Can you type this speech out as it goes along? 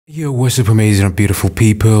Yo, what's up, amazing and beautiful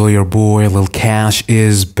people? Your boy Lil Cash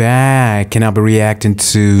is back, and I'll be reacting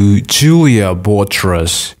to Julia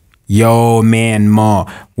Buttress. Yawman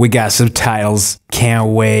MA. We got subtitles. Can't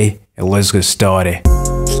wait. And let's get started.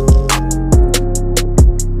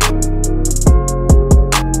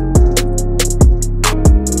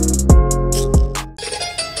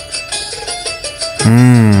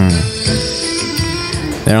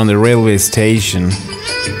 They're on the railway station.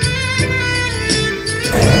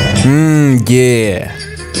 Yeah.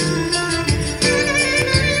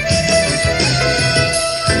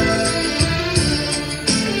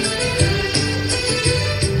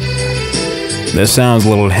 That sounds a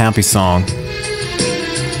little happy song.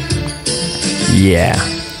 Yeah.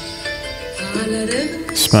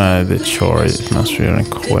 Smile the chore, it must be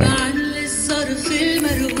recording.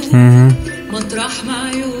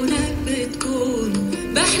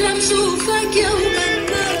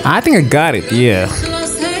 I think I got it, yeah.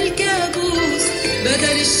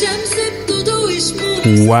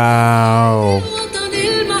 Wow.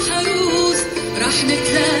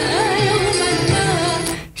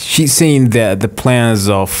 She's saying that the plans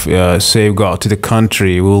of safeguard to the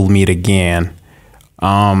country will meet again.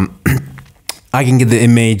 I can get the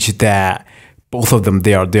image that both of them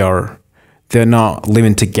they're not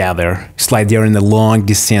living together. It's like they're in a long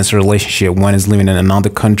distance relationship. One is living in another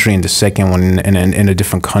country and the second one in a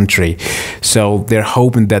different country. So they're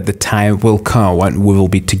hoping that the time will come when we will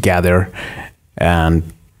be together and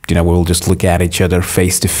we will just look at each other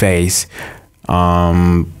face to face.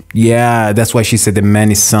 Yeah, that's why she said that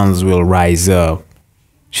many suns will rise up.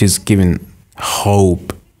 She's giving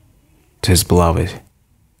hope to his beloved.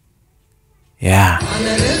 Yeah.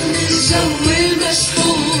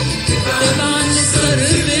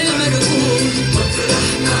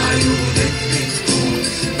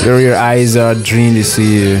 Girl, your eyes are dreaming to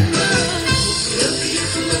see you.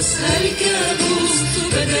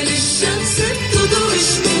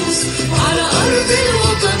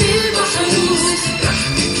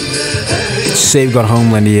 Safeguard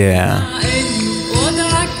homeland, yeah.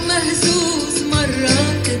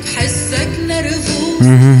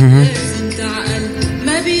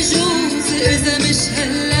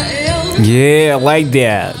 Yeah, I like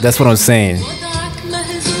that. That's what I'm saying.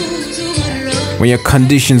 When your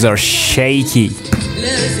conditions are shaky.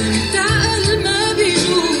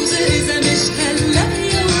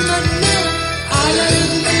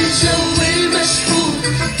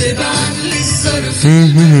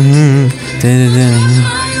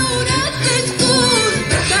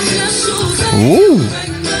 Ooh.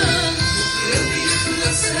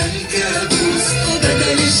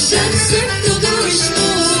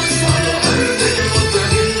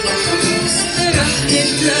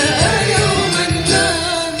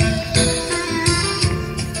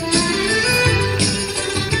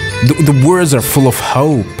 The words are full of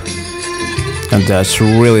hope, and that's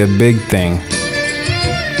really a big thing.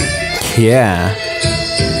 Yeah.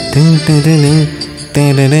 Ding, ding, ding,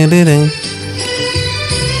 ding, ding, ding, ding, ding.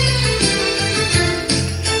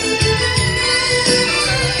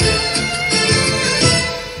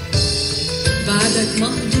 بعدك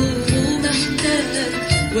مهضوم ومحتاج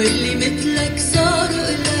واللي مثلك صاروا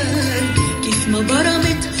قلال كيف ما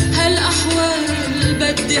برمت هالأحوال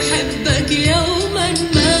بدي حبك يوما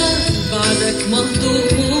ما بعدك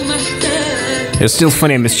مهضوم ومحتاج. It's still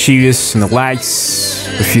funny and mischievous, and the lights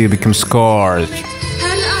if you become scarred.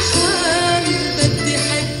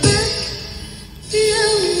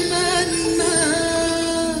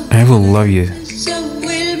 I will love you.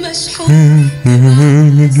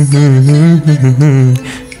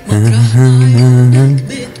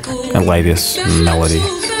 I like this melody.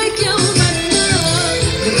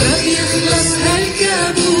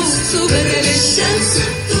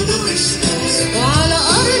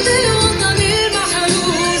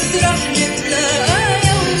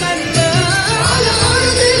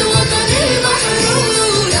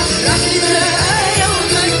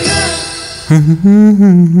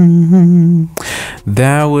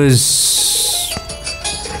 That was,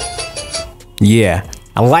 yeah,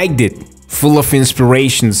 I liked it. Full of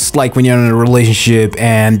inspirations, like when you're in a relationship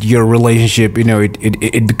and your relationship,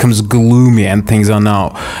 it becomes gloomy and things are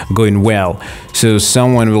not going well. So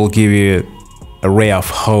someone will give you a ray of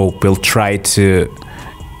hope, will try to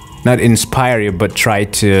not inspire you, but try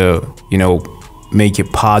to, make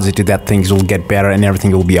it positive that things will get better and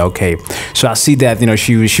everything will be okay. So I see that,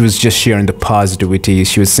 she was just sharing the positivity.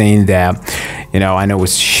 She was saying that, I know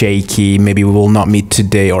it's shaky, maybe we will not meet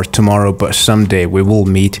today or tomorrow, but someday we will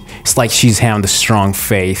meet. It's like she's having the strong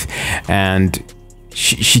faith, and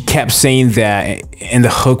she kept saying that in the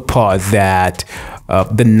hook part that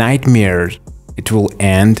the nightmare it will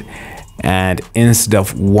end, and instead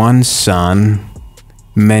of one sun,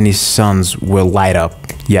 many suns will light up.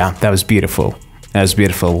 Yeah, that was beautiful. That was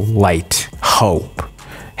beautiful. Light, hope,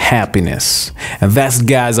 happiness. And that's it,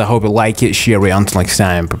 guys. I hope you like it. Share it. Until next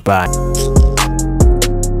time. Bye bye.